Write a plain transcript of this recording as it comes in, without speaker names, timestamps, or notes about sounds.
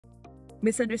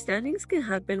Misunderstandings can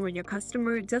happen when your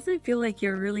customer doesn't feel like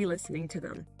you're really listening to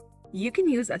them. You can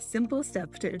use a simple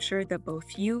step to ensure that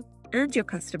both you and your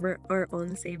customer are on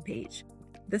the same page.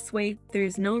 This way, there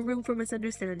is no room for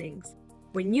misunderstandings.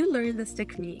 When you learn this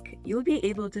technique, you'll be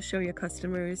able to show your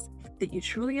customers that you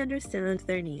truly understand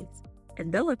their needs,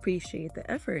 and they'll appreciate the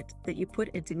effort that you put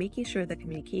into making sure that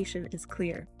communication is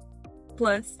clear.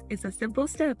 Plus, it's a simple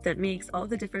step that makes all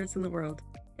the difference in the world,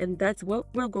 and that's what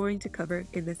we're going to cover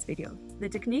in this video. The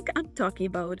technique I'm talking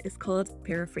about is called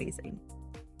paraphrasing.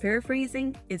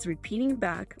 Paraphrasing is repeating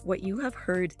back what you have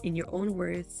heard in your own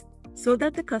words so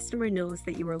that the customer knows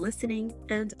that you are listening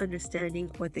and understanding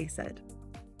what they said.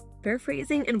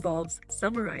 Paraphrasing involves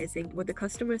summarizing what the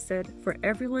customer said for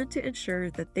everyone to ensure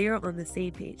that they are on the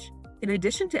same page. In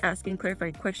addition to asking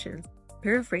clarifying questions,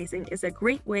 paraphrasing is a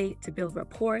great way to build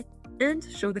rapport and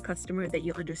show the customer that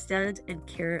you understand and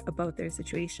care about their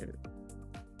situation.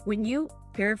 When you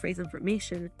paraphrase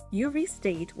information, you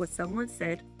restate what someone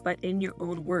said, but in your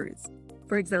own words.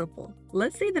 For example,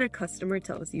 let's say that a customer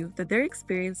tells you that they're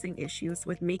experiencing issues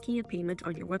with making a payment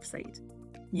on your website.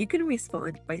 You can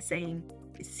respond by saying,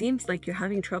 "It seems like you're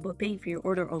having trouble paying for your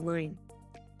order online."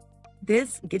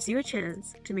 This gives you a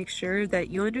chance to make sure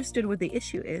that you understood what the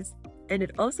issue is, and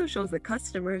it also shows the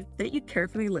customer that you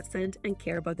carefully listened and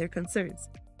care about their concerns.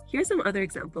 Here's some other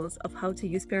examples of how to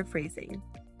use paraphrasing.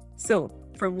 So,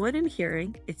 from what I'm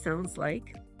hearing, it sounds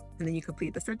like, and then you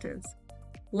complete the sentence.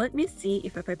 Let me see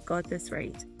if I've got this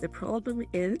right. The problem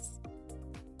is,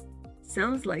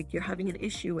 sounds like you're having an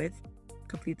issue with,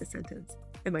 complete the sentence.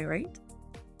 Am I right?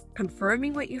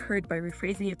 Confirming what you heard by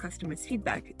rephrasing your customer's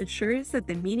feedback ensures that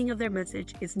the meaning of their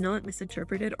message is not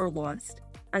misinterpreted or lost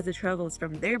as it travels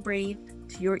from their brain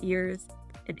to your ears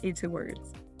and into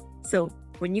words. So,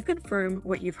 when you confirm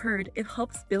what you've heard, it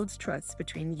helps build trust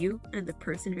between you and the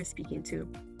person you're speaking to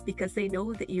because they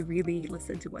know that you really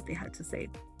listened to what they had to say.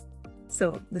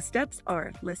 So, the steps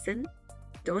are listen,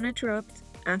 don't interrupt,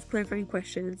 ask clarifying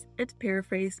questions, and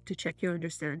paraphrase to check your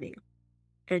understanding.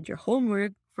 And your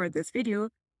homework for this video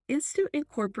is to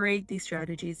incorporate these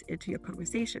strategies into your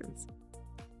conversations.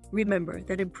 Remember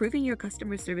that improving your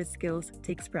customer service skills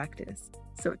takes practice.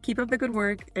 So keep up the good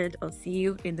work, and I'll see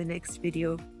you in the next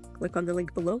video. Click on the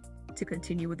link below to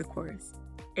continue with the course.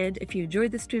 And if you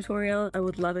enjoyed this tutorial, I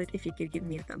would love it if you could give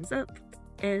me a thumbs up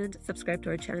and subscribe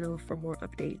to our channel for more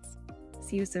updates.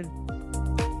 See you soon.